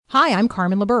Hi, I'm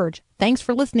Carmen LaBerge. Thanks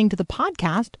for listening to the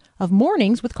podcast of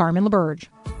Mornings with Carmen LaBerge.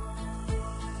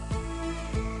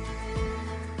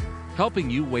 Helping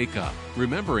you wake up,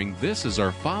 remembering this is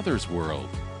our Father's world.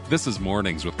 This is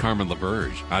Mornings with Carmen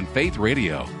LaBerge on Faith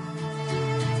Radio. If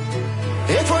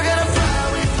we're gonna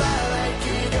fly, we fly like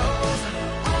eagles.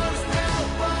 Arms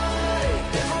held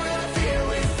wide. If we're gonna fear,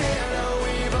 we fear no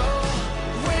evil.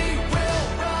 We will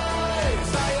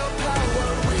rise. By your power,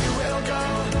 we will go.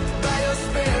 By your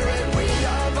spirit, we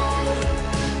are bold.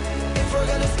 If we're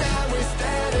gonna stand, we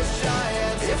stand as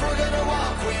giants. If we're gonna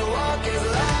walk, we walk as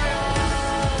lions.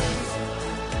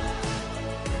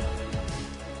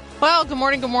 Well, good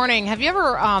morning. Good morning. Have you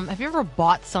ever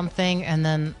bought something and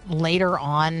then later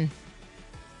on,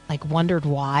 wondered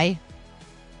why?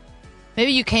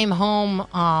 Maybe you came home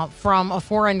from a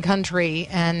foreign country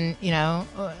and,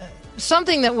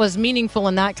 something that was meaningful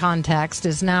in that context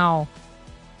is now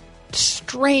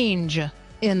strange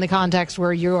in the context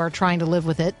where you are trying to live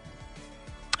with it.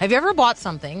 Have you ever bought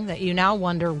something that you now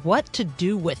wonder what to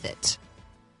do with it?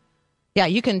 Yeah,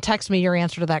 you can text me your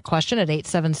answer to that question at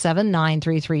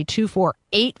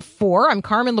 877-933-2484. I'm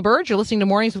Carmen LaBerge. You're listening to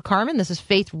Mornings with Carmen. This is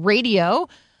Faith Radio.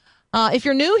 If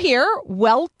you're new here,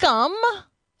 welcome.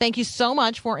 Thank you so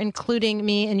much for including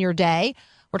me in your day.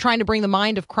 We're trying to bring the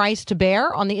mind of Christ to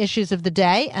bear on the issues of the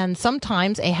day, and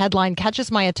sometimes a headline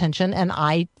catches my attention, and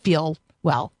I feel,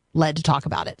 led to talk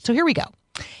about it. So here we go.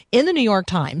 In the New York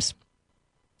Times,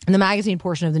 in the magazine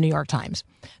portion of the New York Times,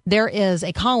 there is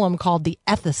a column called The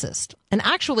Ethicist. And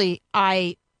actually,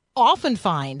 I often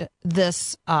find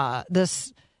this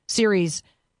series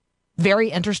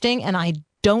very interesting, and I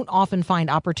don't often find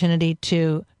opportunity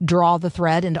to draw the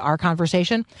thread into our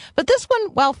conversation. But this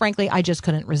one, frankly, I just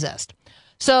couldn't resist.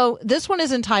 So this one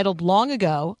is entitled, Long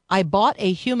Ago, I Bought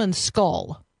a Human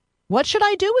Skull. What should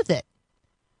I do with it?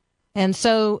 And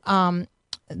so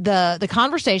the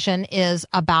conversation is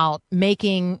about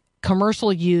making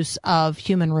commercial use of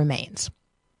human remains.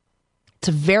 It's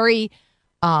a very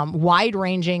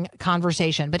wide-ranging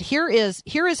conversation. But here is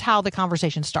how the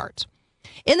conversation starts.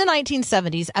 In the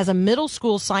 1970s, as a middle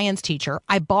school science teacher,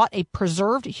 I bought a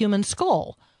preserved human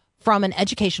skull from an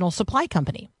educational supply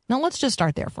company. Now, let's just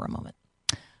start there for a moment.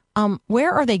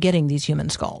 Where are they getting these human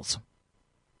skulls?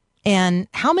 And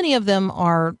how many of them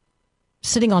are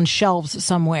sitting on shelves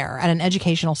somewhere at an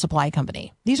educational supply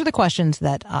company? These are the questions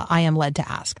that I am led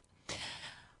to ask.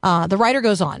 The writer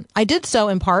goes on, I did so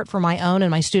in part for my own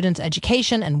and my students'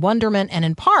 education and wonderment, and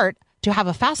in part to have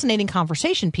a fascinating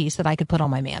conversation piece that I could put on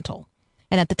my mantle.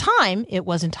 And at the time, it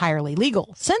was entirely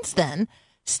legal. Since then,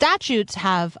 statutes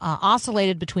have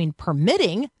oscillated between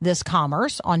permitting this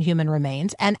commerce on human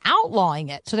remains and outlawing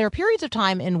it. So there are periods of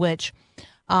time in which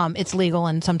it's legal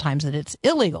and sometimes that it's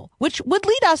illegal, which would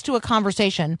lead us to a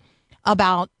conversation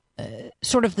about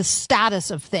sort of the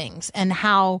status of things and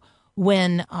how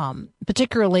when,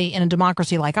 particularly in a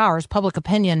democracy like ours, public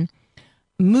opinion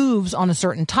moves on a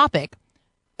certain topic,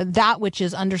 that which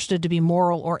is understood to be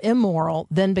moral or immoral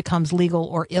then becomes legal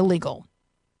or illegal.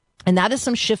 And that is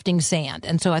some shifting sand.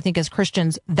 And so I think as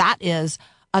Christians, that is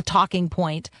a talking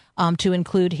point to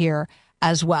include here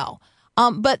as well.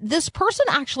 But this person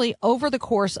actually, over the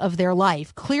course of their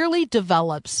life, clearly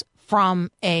develops from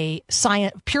a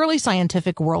purely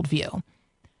scientific worldview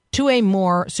to a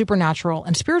more supernatural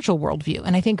and spiritual worldview.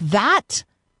 And I think that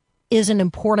is an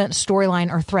important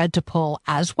storyline or thread to pull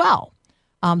as well.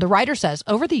 The writer says,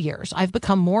 over the years, I've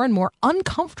become more and more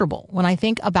uncomfortable when I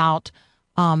think about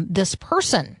this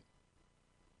person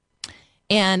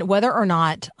and whether or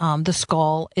not the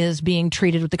skull is being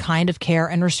treated with the kind of care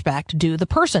and respect due the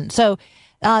person. So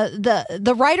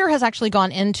the writer has actually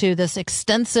gone into this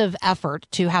extensive effort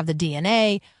to have the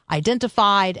DNA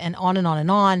identified and on and on and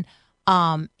on,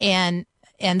 and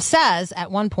says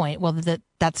at one point,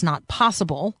 that's not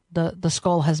possible. The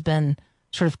skull has been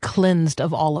sort of cleansed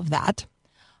of all of that.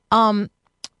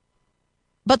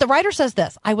 But the writer says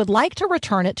this, I would like to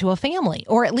return it to a family,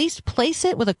 or at least place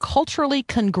it with a culturally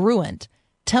congruent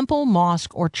temple,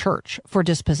 mosque, or church for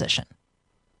disposition.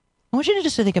 I want you to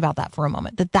just think about that for a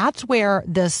moment, that's where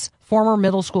this former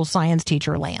middle school science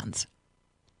teacher lands.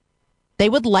 They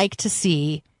would like to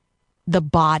see the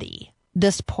body,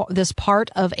 this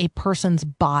part of a person's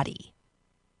body,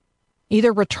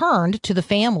 either returned to the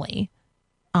family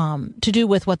to do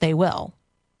with what they will.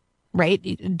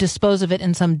 Right? Dispose of it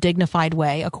in some dignified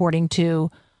way according to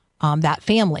that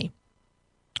family.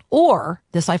 Or,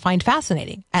 this I find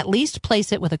fascinating, at least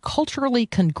place it with a culturally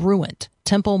congruent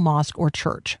temple, mosque, or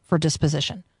church for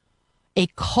disposition. A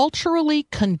culturally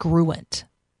congruent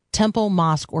temple,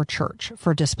 mosque, or church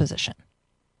for disposition.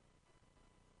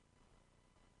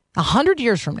 100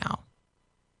 years from now,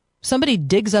 somebody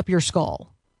digs up your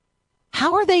skull,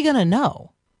 how are they going to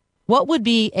know what would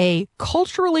be a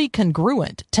culturally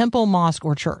congruent temple, mosque,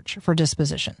 or church for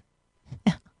disposition?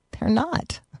 They're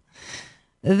not.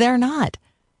 They're not.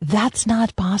 That's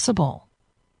not possible.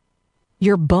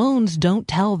 Your bones don't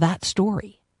tell that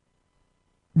story.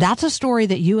 That's a story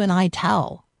that you and I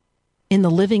tell in the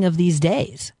living of these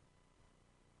days.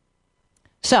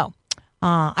 So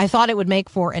I thought it would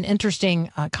make for an interesting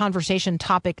conversation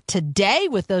topic today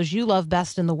with those you love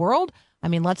best in the world. I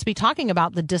mean, let's be talking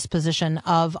about the disposition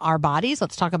of our bodies.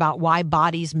 Let's talk about why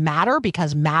bodies matter,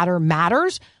 because matter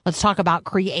matters. Let's talk about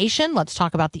creation. Let's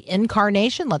talk about the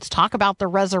incarnation. Let's talk about the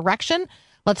resurrection.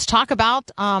 Let's talk about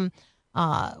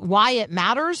why it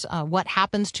matters, what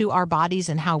happens to our bodies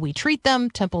and how we treat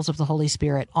them, temples of the Holy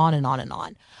Spirit, on and on and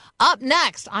on. Up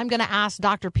next, I'm going to ask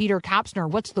Dr. Peter Kapsner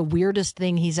what's the weirdest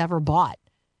thing he's ever bought,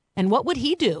 and what would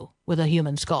he do with a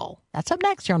human skull? That's up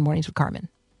next here on Mornings with Carmen.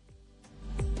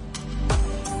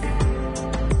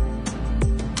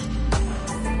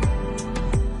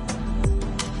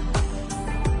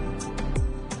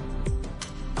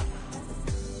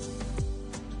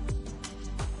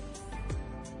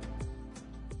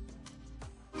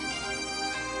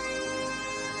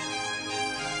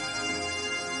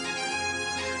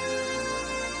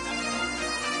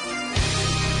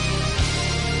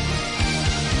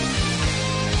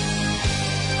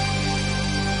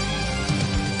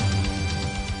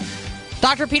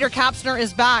 Dr. Peter Kapsner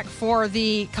is back for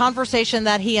the conversation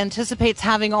that he anticipates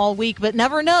having all week, but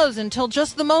never knows until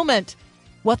just the moment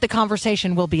what the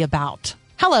conversation will be about.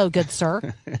 Hello, good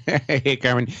sir. Hey,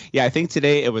 Carmen. Yeah, I think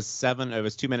today it was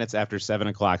 2 minutes after 7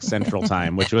 o'clock Central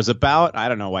Time, which was about,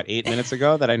 8 minutes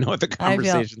ago that I know what the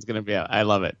conversation's going to be. I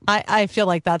love it. I feel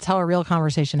like that's how a real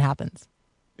conversation happens.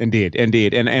 Indeed.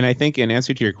 And I think in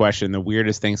answer to your question, the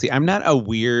weirdest thing, I'm not a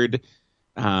weird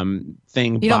thing.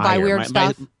 You don't buy weird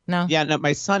stuff? No. Yeah, no,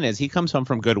 my son is. He comes home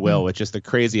from Goodwill with just the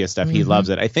craziest stuff. He loves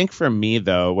it. I think for me,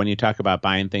 though, when you talk about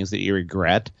buying things that you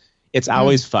regret, it's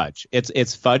always fudge.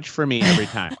 It's fudge for me every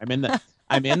time.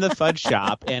 I'm in the fudge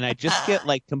shop, and I just get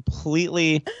like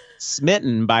completely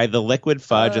smitten by the liquid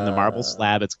fudge and the marble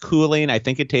slab. It's cooling. I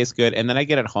think it tastes good, and then I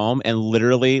get it home, and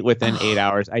literally within 8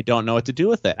 hours, I don't know what to do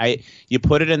with it. You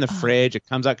put it in the fridge. It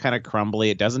comes out kind of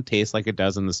crumbly. It doesn't taste like it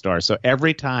does in the store. So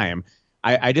every time,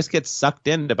 I just get sucked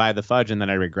in to buy the fudge, and then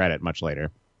I regret it much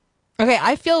later. Okay,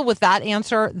 I feel with that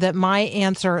answer that my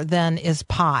answer then is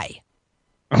pie.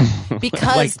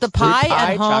 Because Like the pie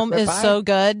pie, at home chocolate is pie? so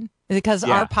good. Because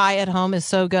Yeah. our pie at home is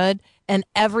so good, and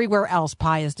everywhere else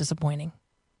pie is disappointing.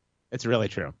 It's really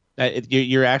true.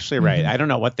 You're actually right. I don't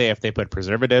know if they put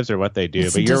preservatives or what they do,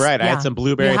 It's but you're just- right. I yeah. had some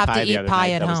blueberry You have pie to the eat other pie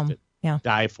night. at That was home. to Yeah.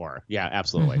 die for. Yeah,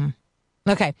 absolutely.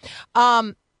 Okay.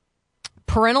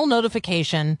 Parental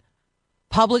notification,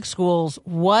 public schools,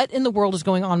 what in the world is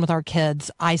going on with our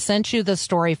kids? I sent you the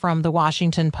story from the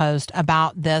Washington Post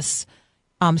about this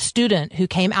student who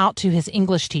came out to his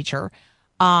English teacher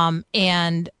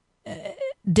and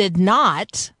did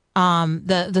not,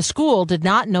 the school did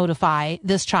not notify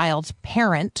this child's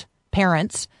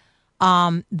parents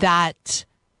that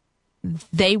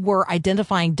they were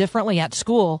identifying differently at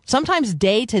school, sometimes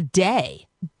day to day,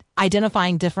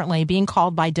 identifying differently, being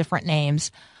called by different names.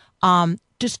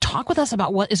 Just talk with us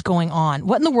about what is going on.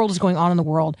 What in the world is going on in the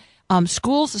world?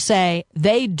 Schools say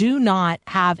they do not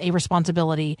have a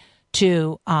responsibility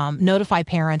to notify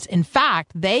parents. In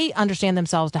fact, they understand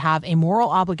themselves to have a moral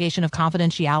obligation of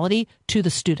confidentiality to the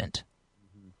student.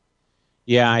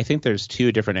 Yeah, I think there's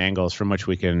two different angles from which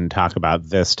we can talk about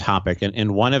this topic.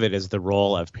 And one of it is the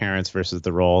role of parents versus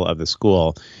the role of the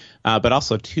school. But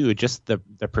also, too, just the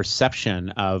perception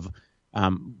of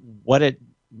what it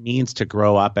means to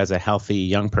grow up as a healthy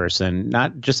young person,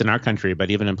 not just in our country,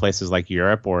 but even in places like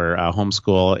Europe, where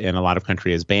homeschool in a lot of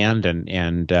countries is banned,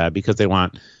 and because they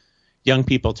want young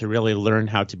people to really learn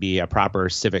how to be a proper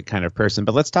civic kind of person.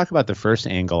 But let's talk about the first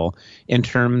angle in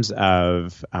terms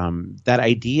of that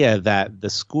idea that the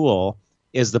school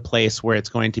is the place where it's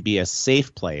going to be a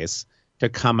safe place to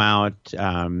come out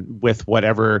with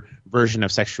whatever version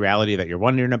of sexuality that you're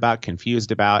wondering about,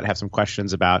 confused about, have some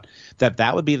questions about,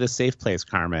 that would be the safe place,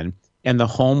 Carmen, and the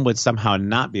home would somehow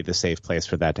not be the safe place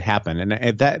for that to happen.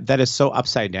 And that is so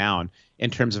upside down in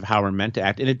terms of how we're meant to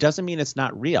act. And it doesn't mean it's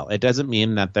not real. It doesn't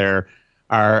mean that there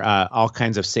are all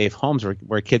kinds of safe homes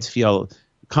where kids feel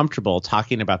comfortable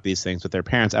talking about these things with their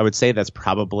parents. I would say that's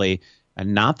probably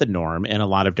not the norm in a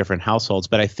lot of different households.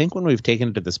 But I think when we've taken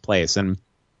it to this place, and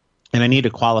I need to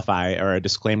qualify or a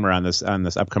disclaimer on this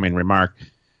upcoming remark,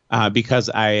 because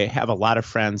I have a lot of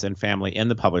friends and family in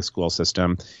the public school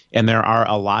system, and there are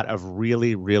a lot of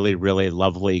really, really, really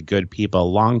lovely, good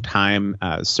people, longtime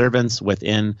servants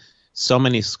within so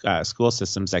many school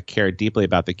systems that care deeply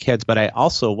about the kids. But I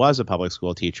also was a public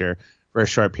school teacher for a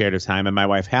short period of time, and my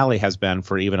wife Hallie has been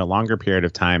for even a longer period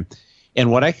of time. And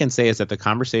what I can say is that the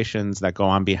conversations that go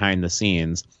on behind the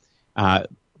scenes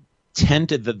tend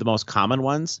to, the most common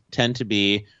ones tend to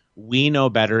be, we know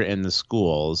better in the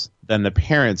schools than the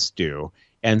parents do.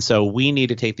 And so we need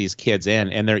to take these kids in.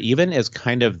 And there even is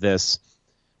kind of this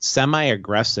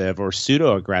semi-aggressive or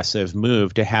pseudo-aggressive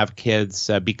move to have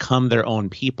kids become their own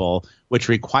people, which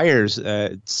requires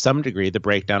some degree the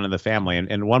breakdown of the family.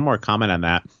 And one more comment on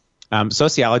that.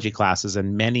 Sociology classes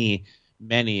in many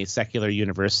secular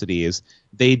universities,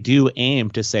 they do aim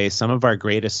to say some of our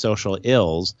greatest social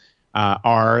ills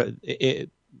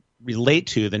relate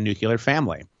to the nuclear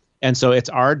family. And so it's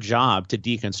our job to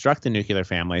deconstruct the nuclear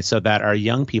family so that our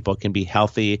young people can be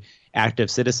healthy,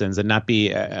 active citizens and not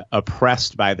be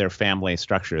oppressed by their family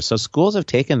structures. So schools have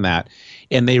taken that,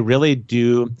 and they really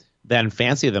do then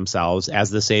fancy themselves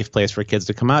as the safe place for kids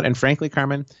to come out. And frankly,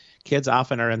 Carmen, kids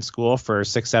often are in school for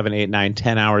 6, 7, 8, 9,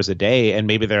 10 hours a day, and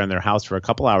maybe they're in their house for a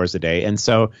couple hours a day. And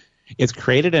so it's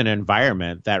created an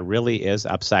environment that really is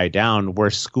upside down,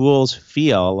 where schools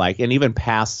feel like, and even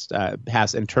pass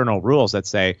internal rules that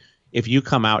say, if you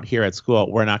come out here at school,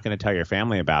 we're not going to tell your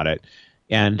family about it.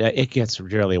 And it gets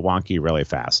really wonky really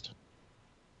fast.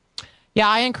 Yeah,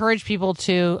 I encourage people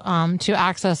to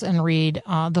access and read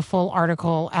the full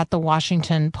article at the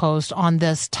Washington Post on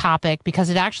this topic, because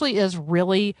it actually is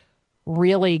really,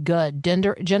 really good.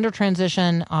 Gender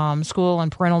transition, school and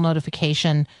parental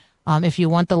notification. If you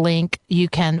want the link, you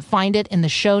can find it in the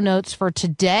show notes for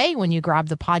today when you grab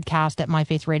the podcast at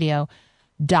myfaithradio.com.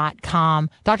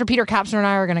 Dr. Peter Kapsner and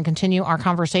I are going to continue our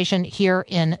conversation here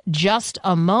in just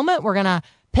a moment. We're going to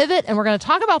pivot and we're going to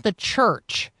talk about the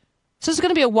church. So this is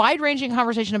going to be a wide-ranging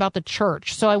conversation about the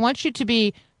church. So I want you to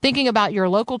be thinking about your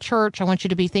local church. I want you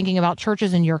to be thinking about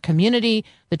churches in your community,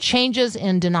 the changes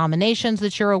in denominations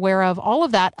that you're aware of, all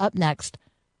of that up next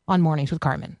on Mornings with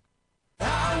Carmen.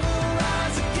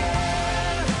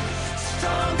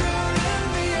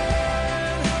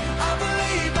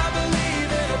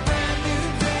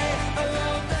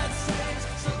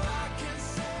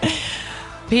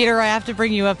 Peter, I have to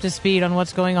bring you up to speed on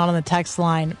what's going on the text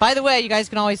line. By the way, you guys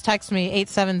can always text me,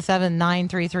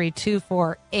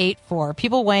 877-933-2484.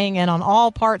 People weighing in on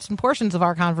all parts and portions of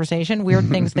our conversation, weird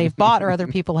things they've bought or other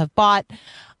people have bought,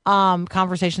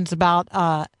 conversations about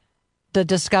the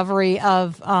discovery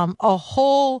of a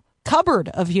whole cupboard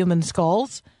of human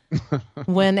skulls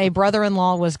when a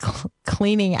brother-in-law was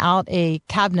cleaning out a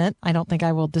cabinet. I don't think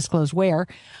I will disclose where.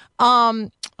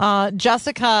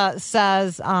 Jessica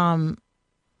says...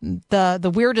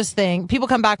 The weirdest thing, people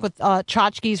come back with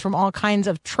tchotchkes from all kinds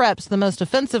of trips. The most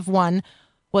offensive one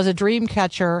was a dream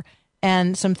catcher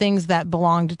and some things that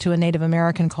belonged to a Native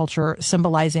American culture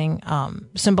symbolizing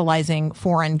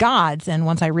foreign gods. And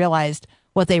once I realized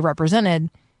what they represented,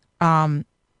 I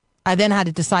then had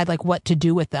to decide like what to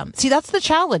do with them. See, that's the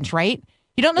challenge, right?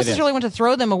 You don't necessarily want to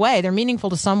throw them away. They're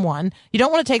meaningful to someone. You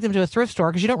don't want to take them to a thrift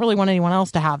store because you don't really want anyone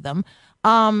else to have them.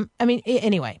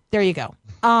 Anyway, there you go.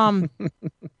 On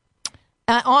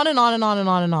and on and on and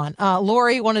on and on.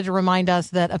 Lori wanted to remind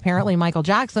us that apparently Michael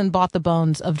Jackson bought the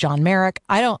bones of John Merrick.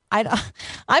 I'm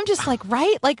just like,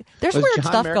 right? Like, there's weird John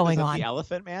stuff Merrick, going was on. The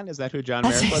Elephant Man? Is that who John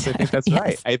Merrick was? I think that's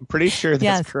right. I'm pretty sure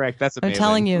that's correct. That's amazing. I'm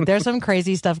telling you, there's some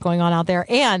crazy stuff going on out there.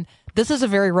 And this is a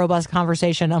very robust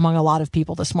conversation among a lot of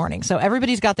people this morning. So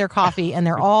everybody's got their coffee and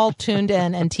they're all tuned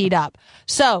in and teed up.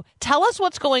 So tell us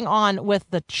what's going on with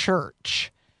the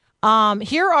church.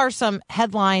 Here are some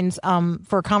headlines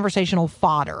for conversational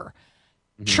fodder.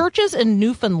 Mm-hmm. Churches in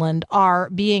Newfoundland are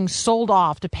being sold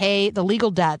off to pay the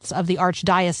legal debts of the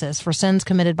archdiocese for sins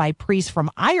committed by priests from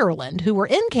Ireland who were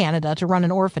in Canada to run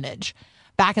an orphanage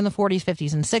back in the 40s,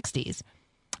 50s, and 60s.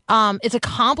 It's a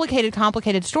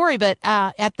complicated story, but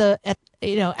at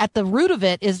the root of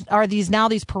it are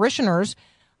these parishioners,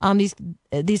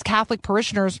 these Catholic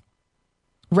parishioners,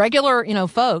 regular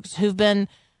folks who've been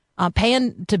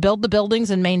paying to build the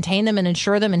buildings and maintain them and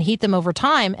insure them and heat them over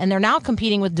time. And they're now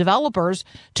competing with developers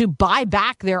to buy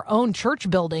back their own church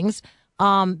buildings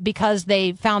because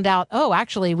they found out, oh,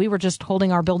 actually, we were just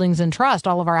holding our buildings in trust,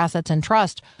 all of our assets in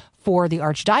trust for the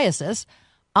archdiocese.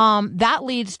 That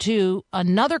leads to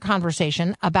another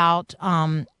conversation about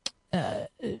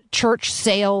church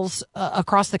sales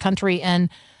across the country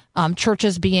and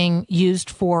churches being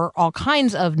used for all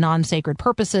kinds of non-sacred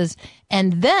purposes.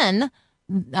 And then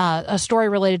a story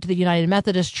related to the United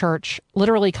Methodist Church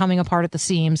literally coming apart at the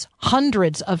seams.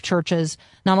 Hundreds of churches,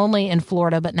 not only in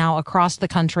Florida, but now across the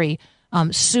country,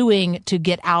 suing to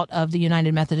get out of the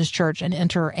United Methodist Church and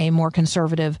enter a more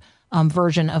conservative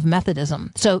version of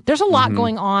Methodism. So there's a lot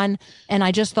going on. And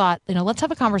I just thought, let's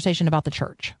have a conversation about the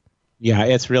church. Yeah,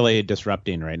 it's really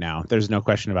disrupting right now. There's no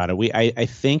question about it. I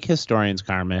think historians,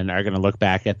 Carmen, are going to look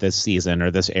back at this season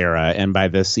or this era. And by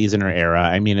this season or era,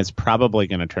 I mean, it's probably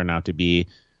going to turn out to be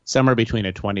somewhere between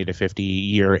a 20 to 50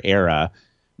 year era.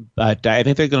 But I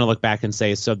think they're going to look back and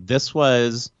say, so this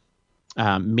was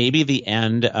maybe the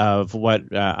end of what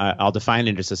I'll define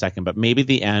in just a second, but maybe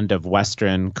the end of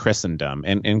Western Christendom.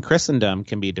 And Christendom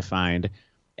can be defined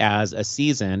as a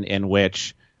season in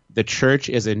which the church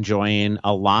is enjoying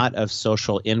a lot of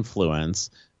social influence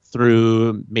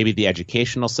through maybe the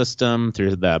educational system,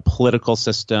 through the political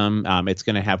system. It's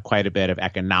going to have quite a bit of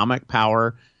economic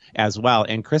power as well.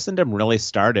 And Christendom really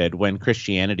started when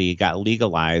Christianity got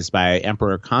legalized by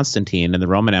Emperor Constantine in the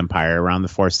Roman Empire around the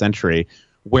 4th century,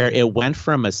 where it went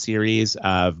from a series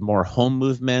of more home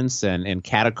movements and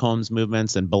catacombs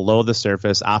movements and below the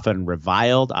surface, often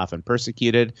reviled, often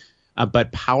persecuted,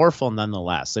 but powerful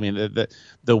nonetheless. I mean,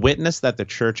 the witness that the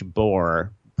church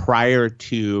bore prior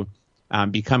to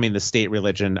becoming the state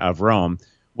religion of Rome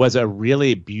was a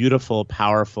really beautiful,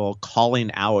 powerful,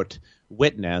 calling out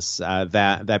witness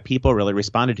that people really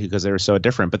responded to because they were so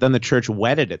different. But then the church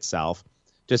wedded itself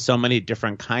to so many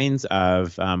different kinds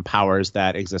of powers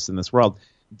that exist in this world.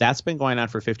 That's been going on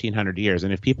for 1,500 years.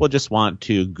 And if people just want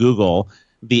to Google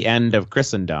the end of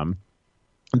Christendom,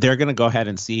 they're going to go ahead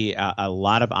and see a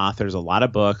lot of authors, a lot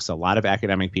of books, a lot of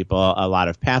academic people, a lot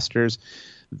of pastors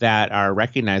that are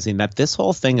recognizing that this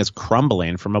whole thing is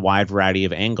crumbling from a wide variety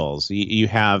of angles. You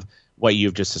have what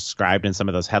you've just described in some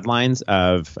of those headlines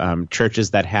of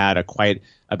churches that had quite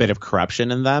a bit of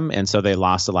corruption in them, and so they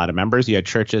lost a lot of members. You had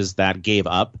churches that gave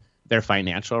up their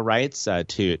financial rights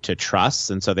to trusts,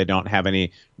 and so they don't have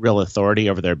any real authority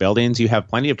over their buildings. You have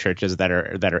plenty of churches that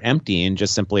are emptying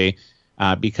just simply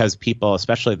because people,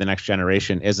 especially the next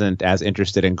generation, isn't as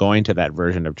interested in going to that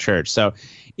version of church. So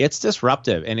it's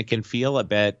disruptive, and it can feel a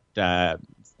bit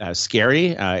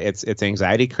scary. It's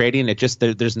anxiety creating.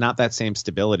 There's not that same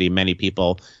stability many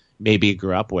people maybe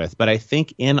grew up with. But I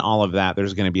think in all of that,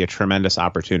 there's going to be a tremendous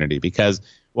opportunity, because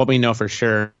what we know for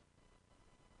sure,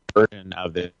 version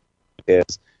of it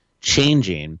is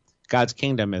changing. God's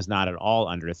kingdom is not at all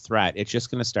under threat. It's just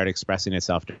going to start expressing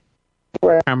itself.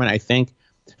 Carmen, I think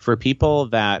for people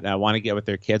that want to get with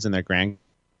their kids and their grandkids,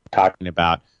 talking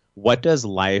about what does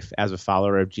life as a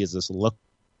follower of Jesus look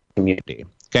like in community?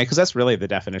 Okay, because that's really the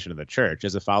definition of the church,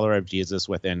 is a follower of Jesus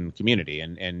within community,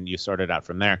 and you sort it out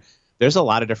from there. There's a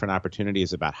lot of different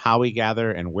opportunities about how we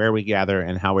gather and where we gather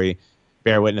and how we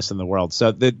bear witness in the world.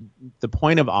 So the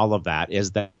point of all of that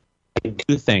is that I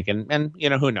do think, and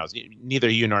who knows, neither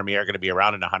you nor me are going to be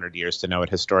around in 100 years to know what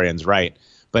historians write,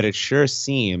 but it sure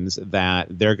seems that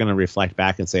they're going to reflect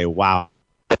back and say, wow,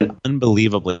 an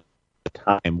unbelievably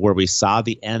time where we saw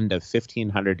the end of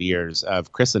 1,500 years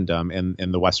of Christendom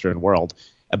in the Western world.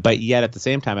 But yet at the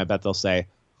same time, I bet they'll say,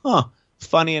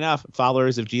 funny enough,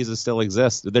 followers of Jesus still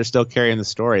exist. They're still carrying the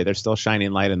story. They're still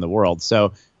shining light in the world.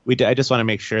 So I just want to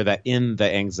make sure that in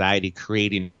the anxiety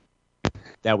creating,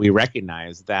 that we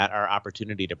recognize that our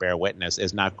opportunity to bear witness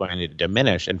is not going to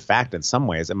diminish. In fact, in some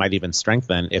ways, it might even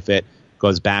strengthen if it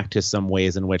goes back to some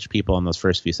ways in which people in those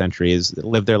first few centuries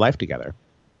lived their life together.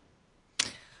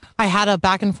 I had a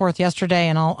back and forth yesterday,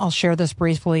 and I'll share this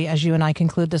briefly as you and I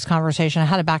conclude this conversation. I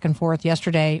had a back and forth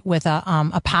yesterday with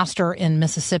a pastor in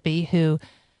Mississippi who,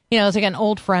 is like an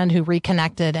old friend who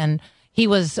reconnected, and he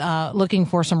was looking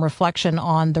for some reflection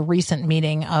on the recent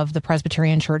meeting of the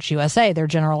Presbyterian Church USA, their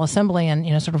General Assembly,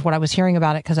 and sort of what I was hearing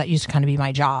about it, because that used to kind of be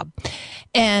my job.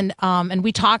 And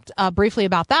we talked briefly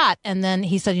about that, and then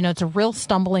he said, it's a real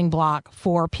stumbling block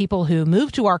for people who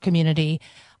move to our community,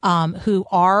 who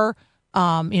are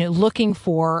looking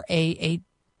for a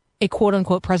quote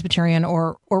unquote Presbyterian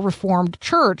or Reformed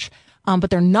church. But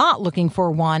they're not looking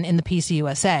for one in the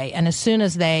PCUSA. And as soon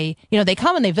as they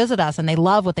come and they visit us and they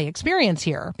love what they experience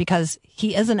here, because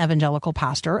he is an evangelical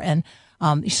pastor and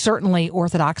he's certainly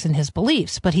orthodox in his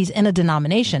beliefs, but he's in a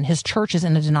denomination. His church is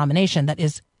in a denomination that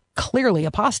is clearly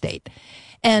apostate.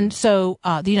 And so,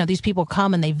 these people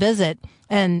come and they visit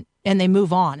and they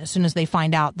move on as soon as they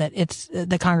find out that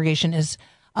the congregation is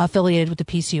affiliated with the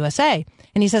PCUSA.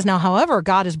 And he says, now, however,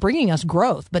 God is bringing us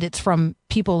growth, but it's from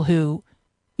people who,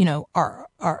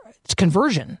 it's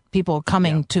conversion, people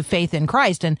coming to faith in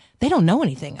Christ, and they don't know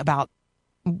anything about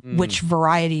which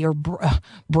variety or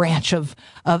branch of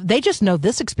they just know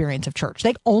this experience of church.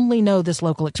 They only know this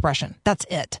local expression. That's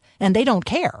it. And they don't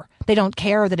care. They don't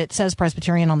care that it says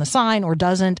Presbyterian on the sign or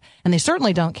doesn't. And they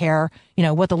certainly don't care,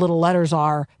 what the little letters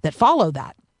are that follow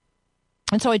that.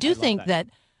 And so I do think that,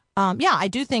 I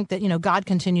do think that, God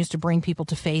continues to bring people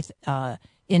to faith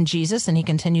in Jesus, and he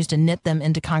continues to knit them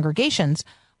into congregations.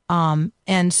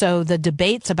 And so the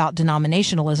debates about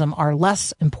denominationalism are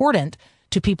less important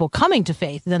to people coming to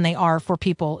faith than they are for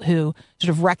people who sort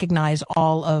of recognize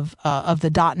all of the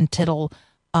dot and tittle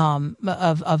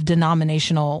of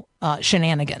denominational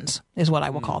shenanigans is what I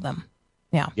will call them.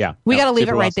 Yeah. Yeah. We got to leave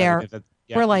it right well there.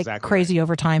 We're like exactly crazy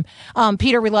over time.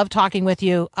 Peter, we love talking with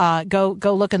you. Go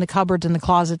look in the cupboards and the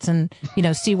closets and,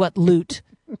 see what loot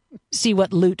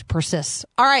persists.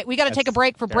 All right. We got to take a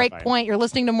break for terrifying. Breakpoint. You're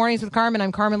listening to Mornings with Carmen.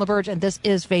 I'm Carmen LaBerge, and this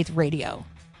is Faith Radio.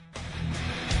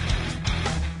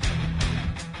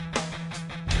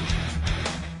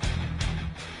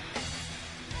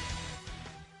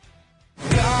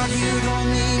 God, you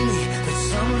don't need me, but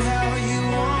somehow you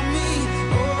want me.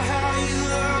 Oh, how you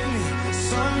love me.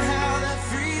 Somehow that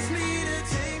frees me to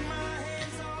take my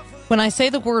hands off of. When I say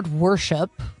the word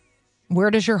worship, where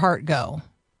does your heart go?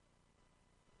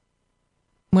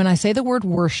 When I say the word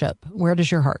worship, where does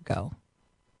your heart go?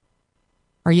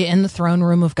 Are you in the throne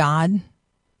room of God?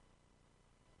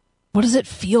 What does it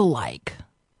feel like?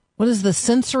 What is the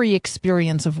sensory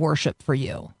experience of worship for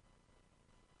you?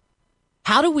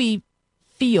 How do we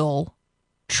feel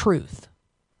truth?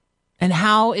 And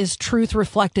how is truth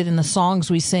reflected in the songs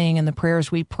we sing and the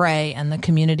prayers we pray and the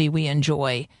community we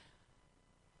enjoy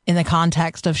in the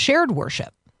context of shared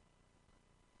worship?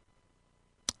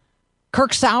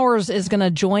 Kirk Sowers is going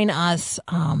to join us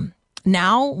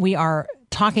now. We are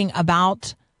talking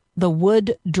about the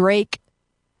Wood Drake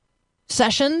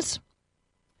sessions.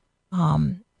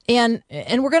 And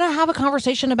we're going to have a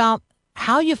conversation about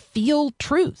how you feel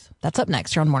truth. That's up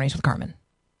next here on Mornings with Carmen.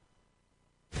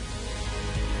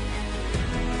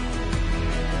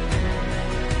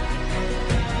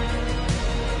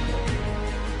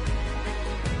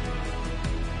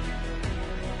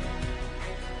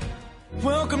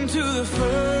 Welcome to the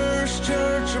First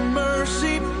Church of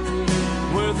Mercy,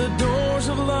 where the doors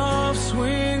of love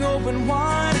swing open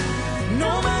wide.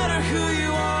 No matter who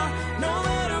you are, no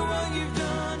matter what you've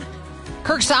done.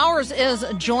 Kirk Sowers is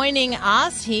joining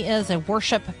us. He is a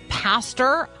worship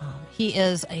pastor. He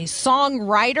is a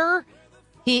songwriter.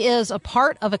 He is a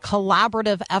part of a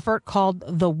collaborative effort called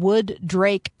the Wood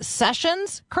Drake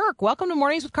Sessions. Kirk, welcome to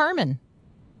Mornings with Carmen.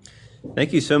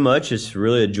 Thank you so much. It's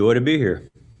really a joy to be here.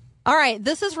 All right,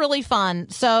 this is really fun.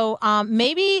 So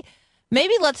maybe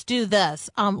let's do this.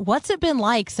 What's it been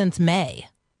like since May?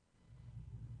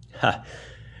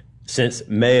 Since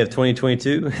May of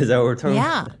 2022? Is that what we're talking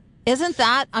Yeah. about? Isn't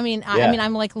that? I mean,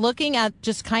 I'm like looking at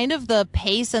just kind of the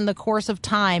pace and the course of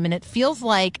time, and it feels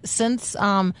like since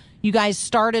you guys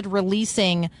started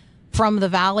releasing From the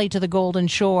Valley to the Golden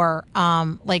Shore,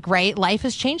 right, life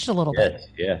has changed a little bit.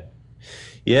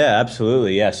 Yeah,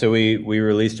 absolutely. Yeah, so we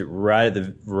released it right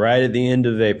at the end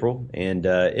of April, and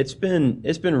it's been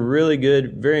really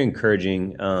good, very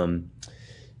encouraging.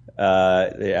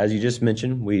 As you just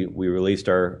mentioned, we released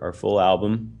our full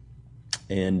album,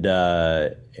 and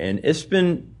it's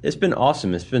been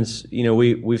awesome. It's been,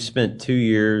 we've spent 2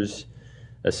 years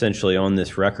essentially on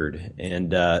this record,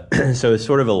 and so it's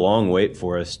sort of a long wait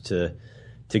for us to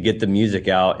get the music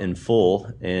out in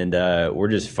full, and we're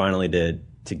just finally to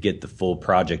get the full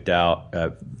project out.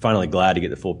 Finally glad to get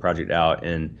the full project out,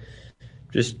 and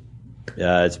just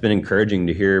it's been encouraging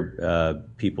to hear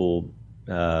people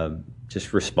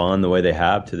just respond the way they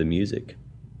have to the music.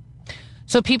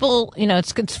 So people,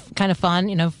 it's kind of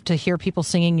fun, to hear people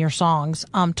singing your songs.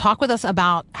 Talk with us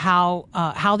about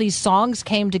how these songs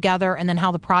came together, and then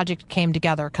how the project came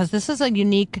together, because this is a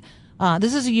unique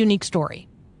story.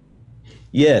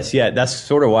 Yes, yeah, that's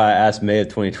sort of why I asked May of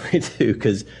 2022,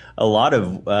 because a lot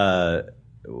of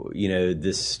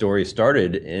this story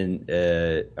started in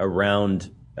around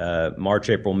March,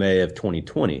 April, May of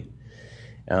 2020,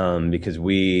 because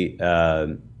we,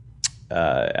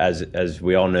 as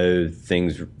we all know,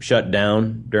 things shut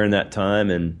down during that time,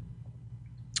 and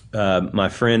my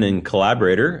friend and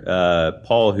collaborator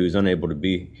Paul, who's unable to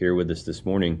be here with us this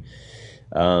morning,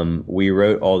 we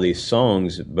wrote all these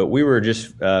songs, but we were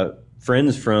just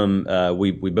friends from,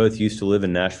 we both used to live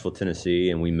in Nashville, Tennessee,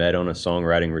 and we met on a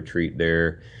songwriting retreat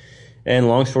there. And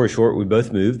long story short, we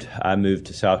both moved. I moved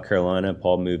to South Carolina.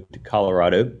 Paul moved to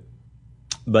Colorado.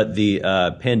 But the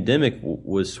pandemic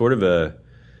was sort of a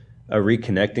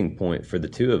reconnecting point for the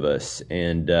two of us.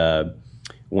 And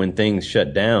when things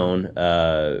shut down,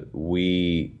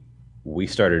 we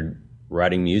started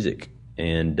writing music,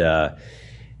 and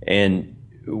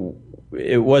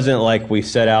it wasn't like we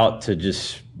set out to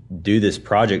just do this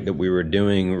project that we were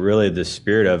doing. Really, the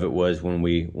spirit of it was when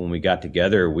we got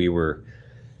together, we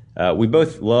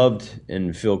both loved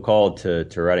and feel called to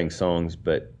writing songs,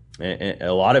 but a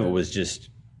lot of it was just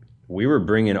we were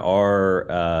bringing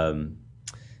our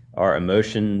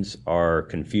emotions, our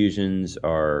confusions,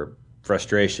 our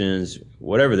frustrations,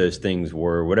 whatever those things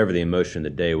were, whatever the emotion of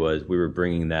the day was, we were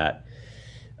bringing that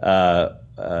to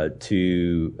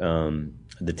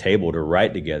the table to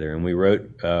write together. And we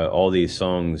wrote all these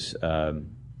songs about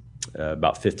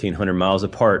 1,500 miles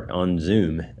apart on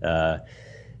Zoom.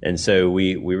 And so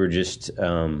we were just,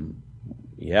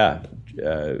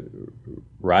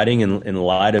 writing in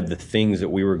light of the things that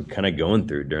we were kind of going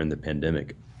through during the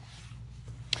pandemic.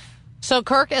 So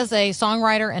Kirk is a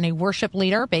songwriter and a worship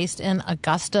leader based in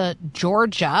Augusta,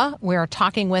 Georgia. We're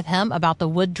talking with him about the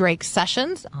Wood Drake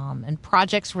Sessions and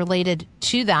projects related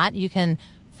to that. You can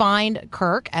find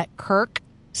Kirk at Kirk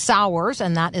Sowers,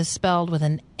 and that is spelled with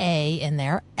an A in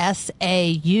there,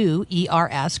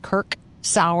 S-A-U-E-R-S,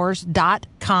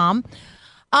 kirksowers.com.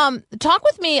 Talk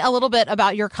with me a little bit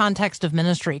about your context of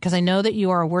ministry, because I know that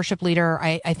you are a worship leader.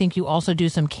 I think you also do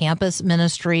some campus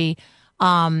ministry.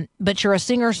 But you're a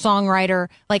singer-songwriter.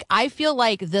 Like, I feel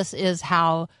like this is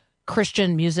how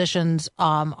Christian musicians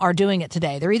are doing it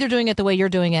today. They're either doing it the way you're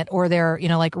doing it, or they're,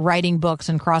 like writing books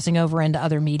and crossing over into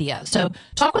other media. So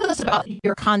talk with us about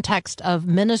your context of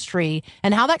ministry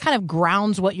and how that kind of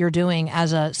grounds what you're doing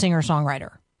as a singer-songwriter.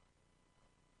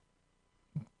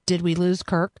 Did we lose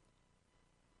Kirk?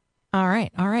 All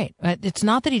right. It's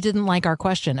not that he didn't like our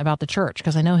question about the church,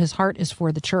 because I know his heart is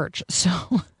for the church. So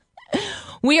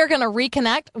we are going to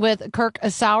reconnect with Kirk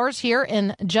Sowers here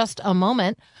in just a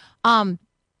moment.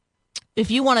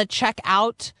 If you want to check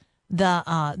out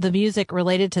the music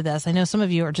related to this, I know some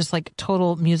of you are just like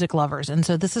total music lovers, and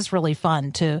so this is really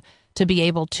fun to be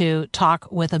able to talk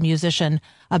with a musician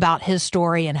about his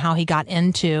story and how he got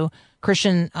into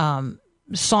Christian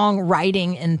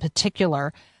songwriting in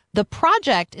particular. The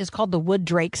project is called the Wood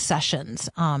Drake Sessions,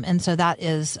 and so that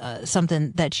is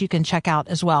something that you can check out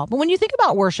as well. But when you think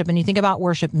about worship and you think about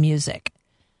worship music,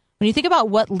 when you think about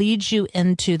what leads you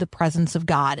into the presence of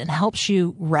God and helps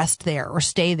you rest there or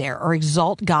stay there or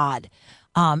exalt God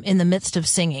in the midst of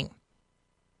singing,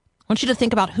 I want you to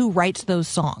think about who writes those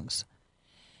songs.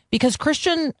 Because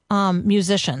Christian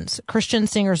musicians, Christian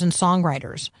singers and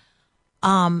songwriters,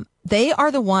 they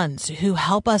are the ones who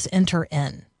help us enter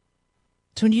in.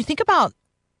 So when you think about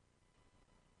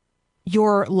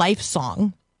your life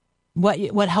song,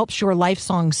 what helps your life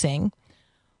song sing,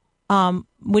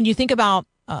 when you think about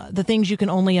the things you can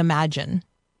only imagine,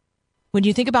 when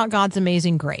you think about God's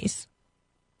amazing grace,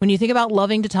 when you think about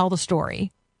loving to tell the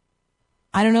story,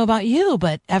 I don't know about you,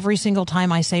 but every single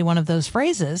time I say one of those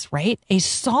phrases, right, a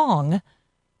song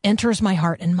enters my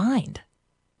heart and mind.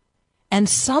 And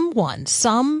some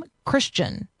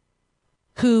Christian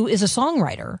who is a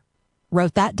songwriter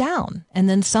wrote that down, and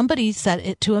then somebody set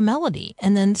it to a melody,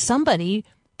 and then somebody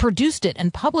produced it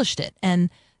and published it, and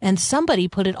somebody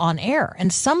put it on air,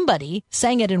 and somebody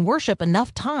sang it in worship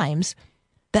enough times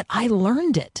that I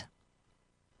learned it.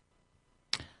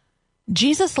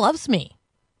 Jesus loves me.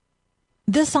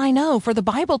 This I know, for the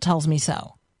Bible tells me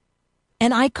so.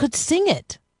 And I could sing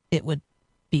it. It would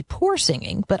be poor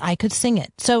singing, but I could sing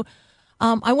it. So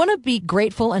I want to be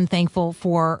grateful and thankful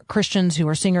for Christians who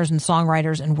are singers and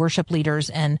songwriters and worship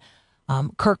leaders. And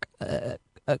Kirk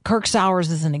Sowers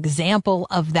is an example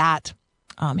of that.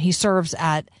 He serves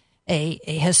at a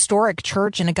historic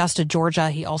church in Augusta, Georgia.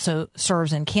 He also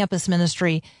serves in campus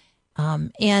ministry.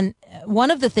 And one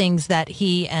of the things that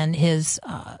he and his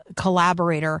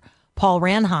collaborator, Paul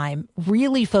Ranheim,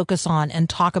 really focus on and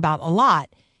talk about a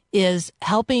lot is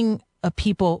helping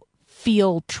people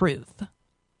feel truth.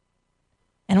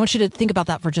 And I want you to think about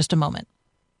that for just a moment.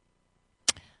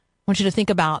 I want you to think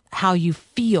about how you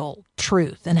feel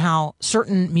truth and how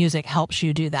certain music helps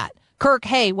you do that. Kirk,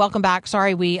 hey, welcome back.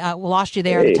 Sorry, we lost you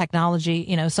there. Hey. The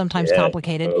technology, sometimes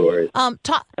complicated. No worries.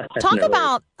 Talk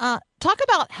about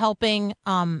helping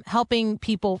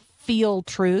people feel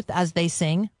truth as they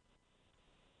sing.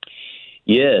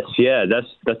 Yes, yeah,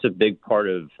 that's a big part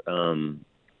of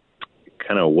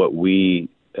kind of what we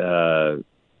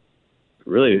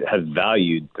really have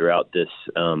valued throughout this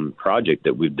project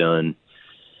that we've done.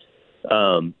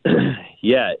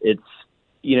 Yeah, it's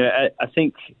I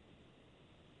think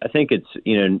it's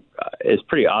it's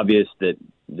pretty obvious that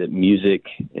music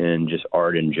and just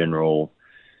art in general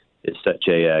is such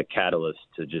a catalyst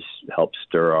to just help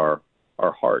stir our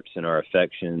our hearts and our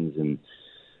affections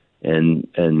and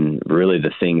really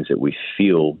the things that we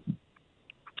feel.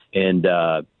 And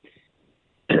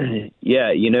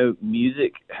yeah,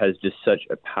 music has just such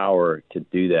a power to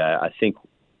do that. I think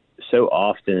so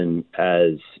often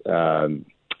as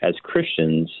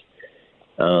Christians,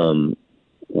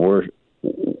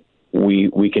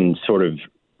 we can sort of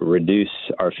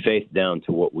reduce our faith down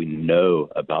to what we know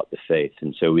about the faith.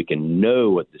 And so we can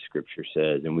know what the scripture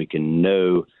says, and we can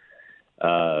know,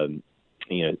 our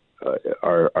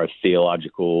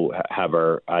theological, have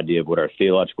our idea of what our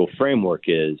theological framework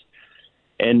is.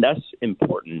 And that's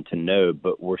important to know,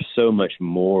 but we're so much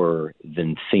more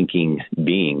than thinking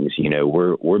beings.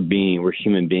 We're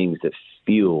human beings that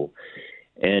feel.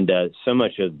 And so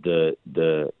much of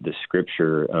the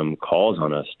scripture calls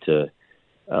on us to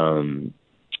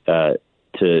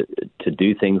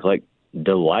do things like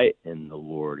delight in the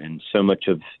Lord, and so much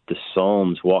of the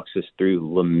Psalms walks us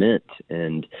through lament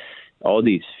and all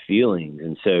these feelings.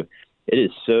 And so it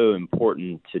is so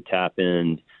important to tap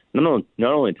in not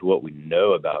only to what we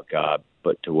know about God,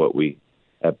 but to what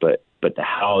but to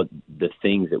how the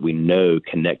things that we know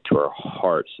connect to our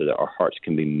hearts, so that our hearts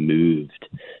can be moved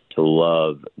to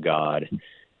love God,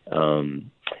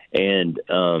 and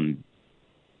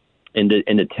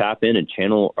to tap in and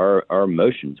channel our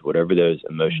emotions, whatever those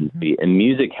emotions be. And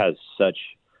music has such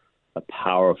a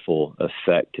powerful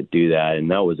effect to do that.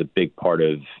 And that was a big part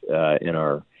of in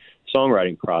our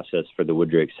songwriting process for the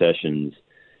Wooddrake sessions.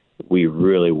 We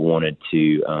really wanted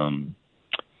to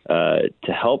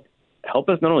help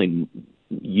us not only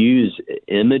use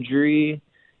imagery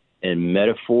and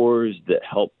metaphors that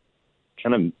help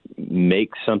kind of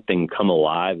make something come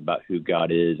alive about who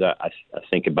God is. I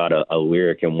think about a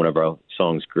lyric in one of our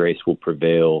songs, "Grace Will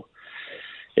Prevail."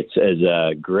 It says,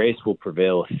 "Grace will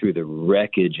prevail through the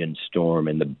wreckage and storm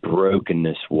and the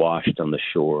brokenness washed on the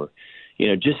shore."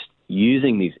 Just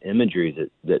using these imageries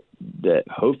that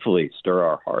hopefully stir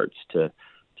our hearts to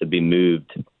be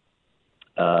moved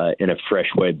in a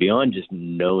fresh way, beyond just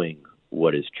knowing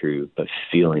what is true, but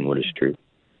feeling what is true.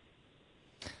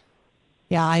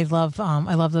 Yeah, I love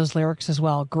those lyrics as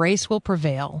well. Grace will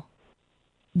prevail,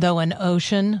 though an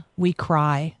ocean we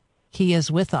cry. He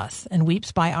is with us and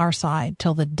weeps by our side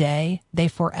till the day they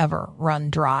forever run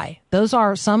dry. Those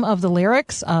are some of the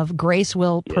lyrics of Grace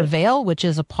Will Prevail, which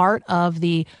is a part of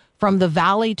the From the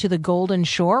Valley to the Golden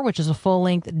Shore, which is a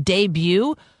full-length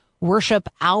debut worship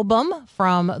album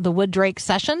from the Wooddrake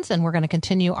Sessions. And we're going to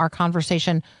continue our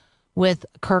conversation with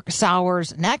Kirk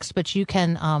Sowers next, but you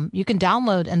can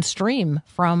download and stream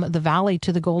From the Valley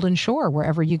to the Golden Shore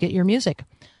wherever you get your music.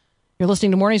 You're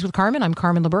listening to Mornings with Carmen. I'm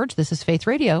Carmen LaBerge. This is Faith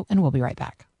Radio, and we'll be right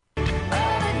back.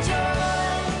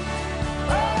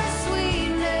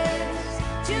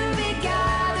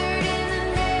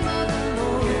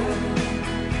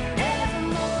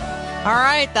 All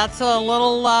right, that's a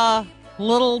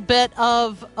little bit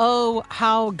of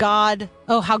how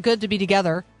good to be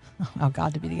together. Oh,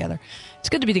 God, to be together. It's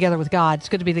good to be together with God. It's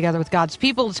good to be together with God's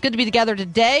people. It's good to be together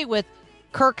today with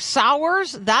Kirk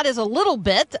Sowers. That is a little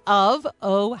bit of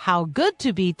how good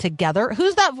to be together.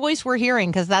 Who's that voice we're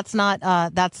hearing? Because that's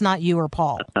not you or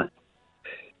Paul.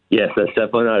 Yes, that's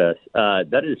definitely not us.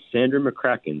 That is Sandra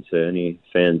McCracken. So any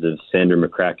fans of Sandra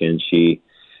McCracken, she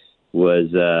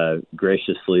was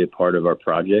graciously a part of our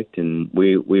project, and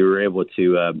we were able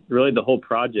to really, the whole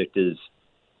project is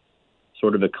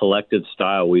sort of a collective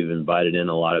style. We've invited in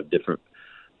a lot of different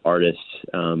artists.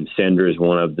 Sandra is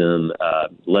one of them.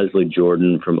 Leslie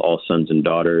Jordan from All Sons and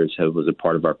Daughters was a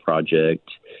part of our project,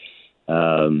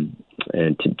 and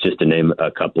just to name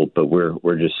a couple. But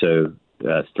we're just so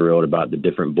thrilled about the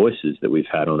different voices that we've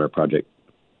had on our project.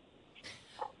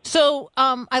 So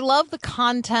I love the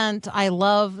content. I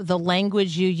love the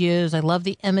language you use. I love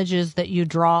the images that you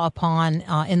draw upon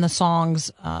in the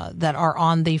songs that are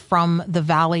on the From the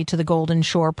Valley to the Golden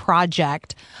Shore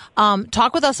project.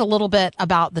 Talk with us a little bit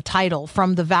about the title,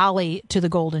 From the Valley to the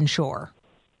Golden Shore.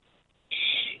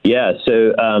 Yeah,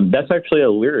 so that's actually a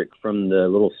lyric from the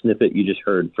little snippet you just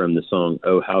heard from the song,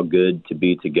 "Oh, How Good to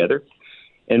Be Together."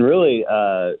 And really,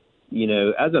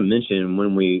 as I mentioned,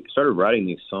 when we started writing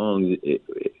these songs, it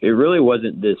really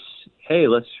wasn't this, hey,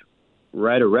 let's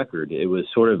write a record. It was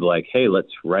sort of like, hey,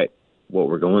 let's write what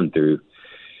we're going through.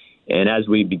 And as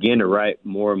we began to write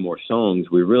more and more songs,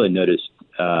 we really noticed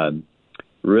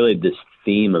really this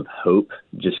theme of hope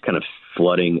just kind of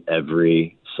flooding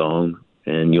every song.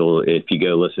 And if you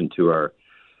go listen to our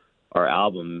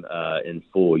album in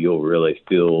full, you'll really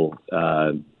feel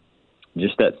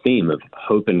just that theme of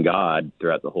hope in God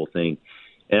throughout the whole thing.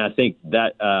 And I think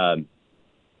that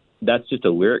that's just a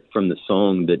lyric from the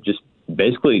song that just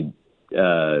basically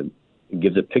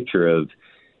gives a picture of,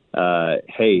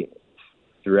 hey,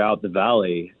 throughout the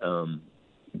valley,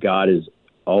 God is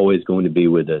always going to be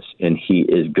with us, and He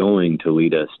is going to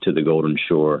lead us to the golden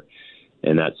shore.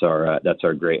 And that's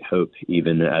our great hope,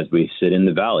 even as we sit in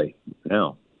the valley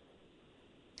now.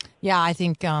 Yeah, I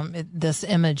think this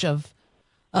image of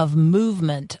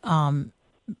movement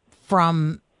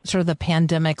from sort of the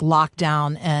pandemic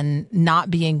lockdown and not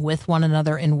being with one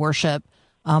another in worship,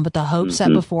 but the hope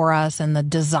set before us and the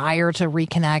desire to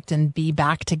reconnect and be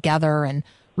back together and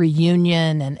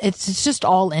reunion, and it's just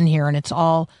all in here, and it's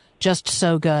all just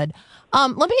so good.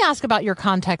 Let me ask about your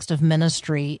context of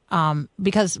ministry,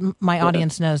 because my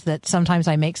audience knows that sometimes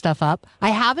I make stuff up.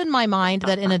 I have in my mind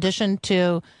that in addition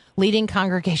to leading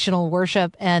congregational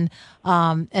worship and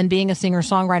being a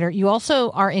singer-songwriter, you also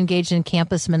are engaged in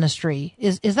campus ministry.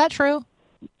 Is that true?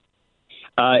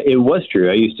 It was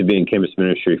true. I used to be in campus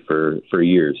ministry for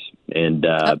years, and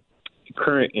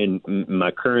in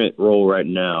my current role right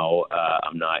now,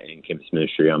 I'm not in campus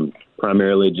ministry. I'm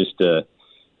primarily just a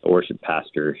worship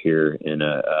pastor here in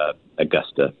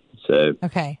Augusta. So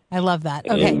okay, I love that.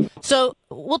 Okay, so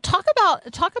we'll talk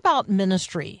about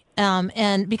ministry,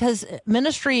 and because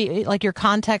ministry, like your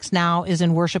context now, is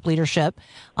in worship leadership,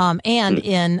 and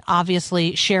in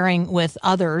obviously sharing with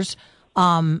others,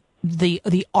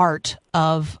 the art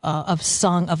of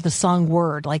the sung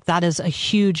word. Like that is a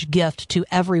huge gift to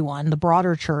everyone, the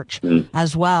broader church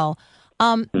as well.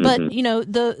 But you know,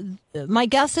 my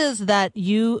guess is that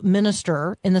you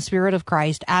minister in the Spirit of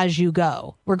Christ as you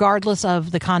go, regardless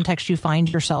of the context you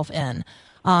find yourself in.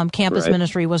 Campus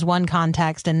ministry was one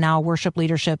context, and now worship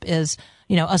leadership is,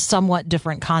 you know, a somewhat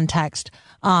different context.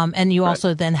 And you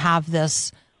also then have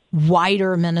this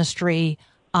wider ministry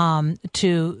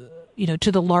to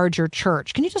the larger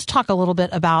church. Can you just talk a little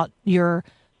bit about your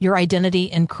identity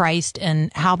in Christ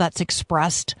and how that's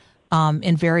expressed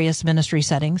in various ministry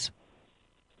settings?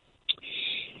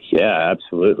 Yeah,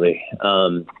 absolutely.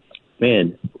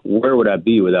 Man, where would I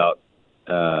be without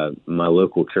my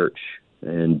local church?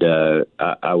 And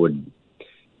I would,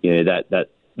 you know, that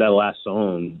last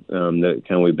song that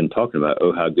kind of we've been talking about,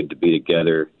 "Oh, how good to be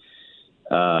together."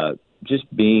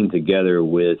 Just being together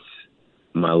with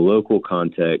my local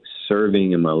context,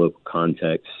 serving in my local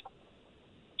context.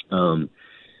 Man,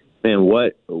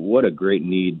 what a great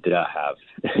need that I have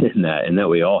in that, and that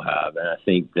we all have. And I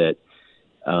think that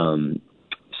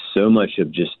so much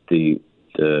of just the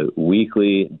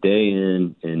weekly, day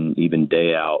in and even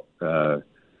day out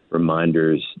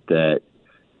reminders that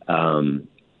I'm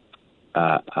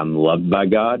loved by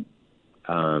God,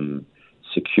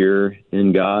 secure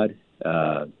in God.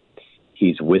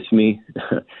 He's with me.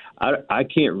 I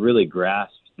can't really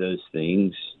grasp those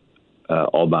things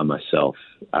all by myself.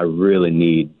 I really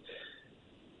need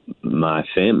my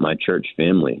church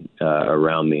family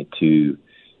around me to.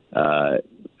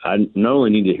 I not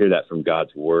only need to hear that from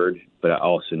God's word, but I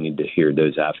also need to hear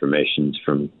those affirmations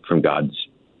from God's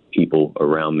people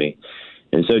around me.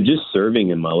 And so just serving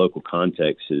in my local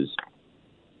context is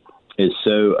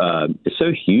so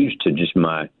huge to just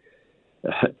my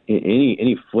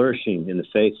any flourishing in the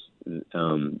faith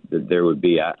that there would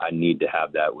be. I need to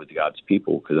have that with God's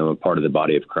people because I'm a part of the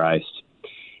body of Christ.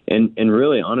 And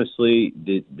really, honestly,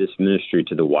 this ministry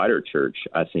to the wider church,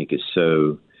 I think, is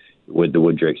so, with the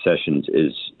Wooddrake Sessions,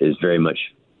 is very much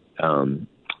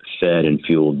fed and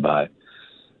fueled by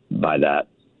that.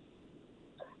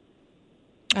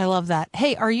 I love that.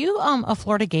 Hey, are you a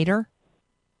Florida Gator?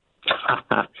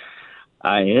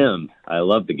 I am. I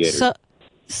love the Gators.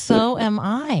 So am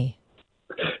I.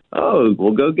 Oh,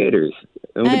 well, go Gators.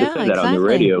 And we get to say that on the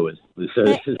radio.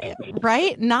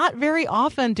 Right? Not very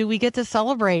often do we get to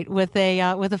celebrate with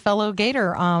a fellow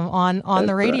Gator on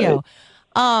the radio. Right.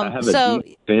 I have a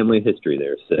deep family history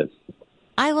there, so.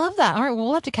 I love that. All right, well,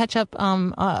 we'll have to catch up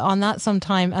on that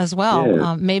sometime as well.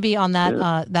 Yeah. Maybe on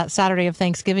that Saturday of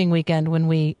Thanksgiving weekend when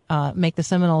we make the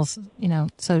Seminoles,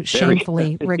 so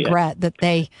shamefully regret that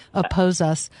they oppose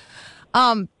us.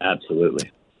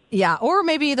 Absolutely. Yeah, or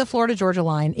maybe the Florida-Georgia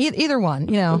line. Either one,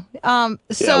 one of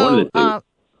the two.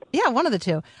 Yeah, one of the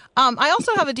two. I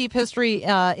also have a deep history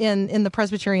in the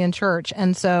Presbyterian Church,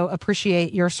 and so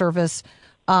appreciate your service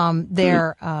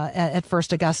there at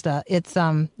First Augusta. It's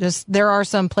there are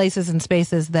some places and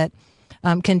spaces that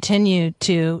continue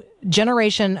to,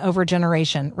 generation over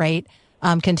generation, right,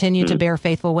 continue to bear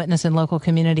faithful witness in local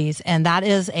communities, and that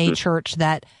is a church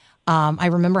that I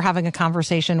remember having a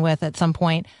conversation with at some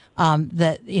point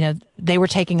that they were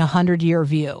taking 100-year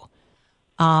view.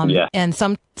 And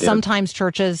sometimes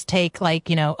churches take a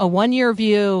 1-year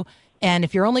view, and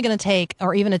if you're only going to take,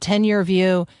 or even a 10-year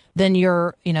view, then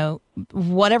you're,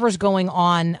 whatever's going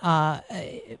on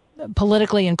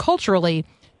politically and culturally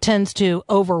tends to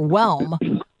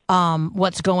overwhelm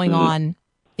what's going on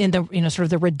in the sort of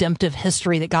the redemptive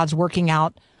history that God's working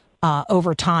out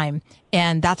over time.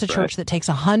 And that's a church that takes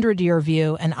 100-year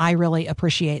view, and I really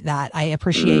appreciate that. I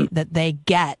appreciate that they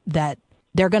get that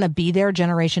they're going to be there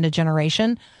generation to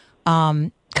generation,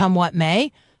 come what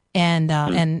may.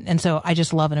 And so I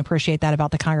just love and appreciate that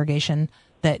about the congregation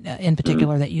that in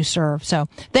particular that you serve. So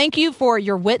thank you for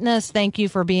your witness. Thank you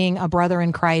for being a brother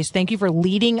in Christ. Thank you for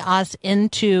leading us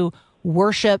into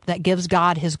worship that gives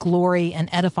God his glory and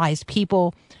edifies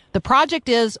people. The project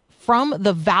is From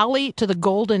the Valley to the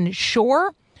Golden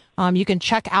Shore. You can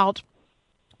check out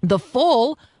the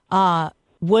full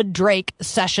Wood Drake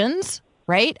sessions,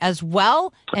 right, as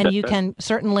well. And you can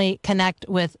certainly connect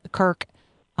with Kirk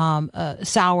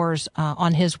Sowers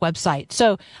on his website.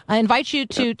 So I invite you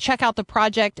to check out the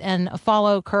project and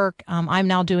follow Kirk. I'm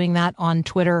now doing that on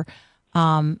Twitter,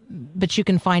 but you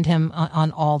can find him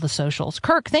on all the socials.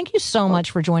 Kirk, thank you so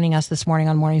much for joining us this morning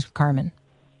on Mornings with Carmen.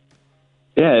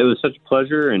 Yeah, it was such a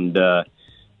pleasure, and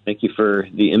thank you for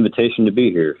the invitation to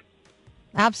be here.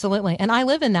 Absolutely. And I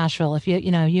live in Nashville. If you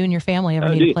and your family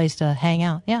ever need a place to hang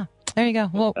out. Yeah. There you go.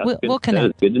 We'll connect.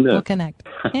 That's good to know. We'll connect.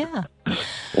 Yeah.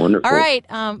 Wonderful. All right.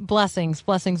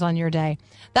 Blessings on your day.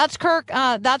 That's Kirk.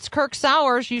 That's Kirk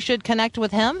Sowers. You should connect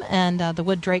with him and the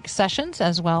Wood Drake sessions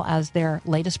as well as their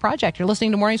latest project. You're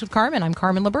listening to Mornings with Carmen. I'm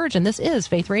Carmen LaBerge, and this is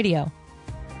Faith Radio.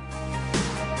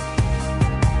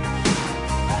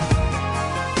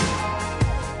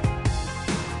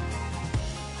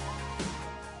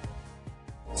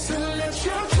 So let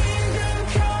your kingdom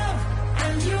come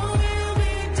and your will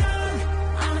be done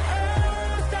on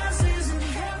earth as is in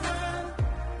heaven.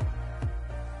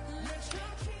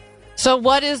 So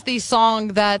what is the song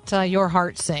that your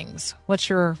heart sings? What's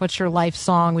your life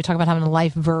song? We talk about having a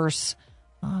life verse.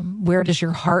 Where does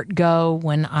your heart go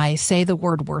when I say the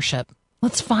word worship?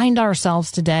 Let's find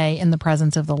ourselves today in the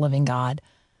presence of the living God.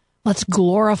 Let's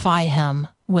glorify him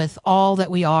with all that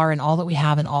we are and all that we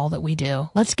have and all that we do.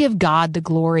 Let's give God the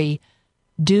glory,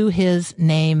 due his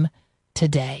name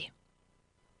today.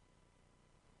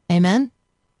 Amen.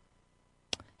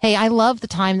 Hey, I love the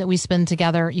time that we spend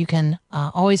together. You can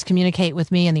always communicate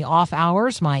with me in the off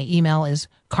hours. My email is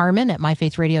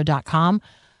carmen@myfaithradio.com.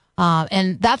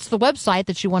 And that's the website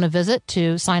that you want to visit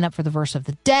to sign up for the verse of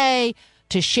the day,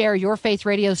 to share your Faith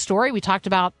Radio story. We talked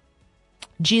about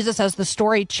Jesus as the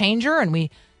story changer, and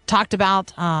we talked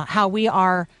about how we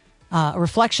are a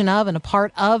reflection of and a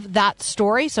part of that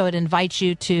story. So it invites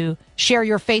you to share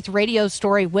your Faith Radio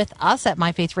story with us at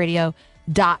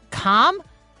myfaithradio.com.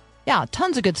 Yeah,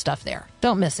 tons of good stuff there.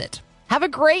 Don't miss it. Have a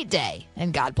great day,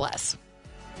 and God bless.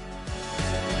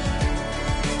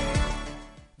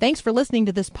 Thanks for listening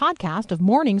to this podcast of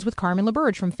Mornings with Carmen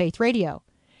LaBerge from Faith Radio.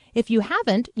 If you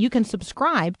haven't, you can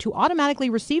subscribe to automatically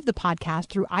receive the podcast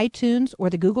through iTunes or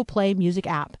the Google Play Music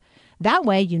app. That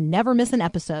way, you never miss an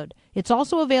episode. It's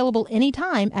also available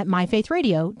anytime at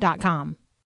myfaithradio.com.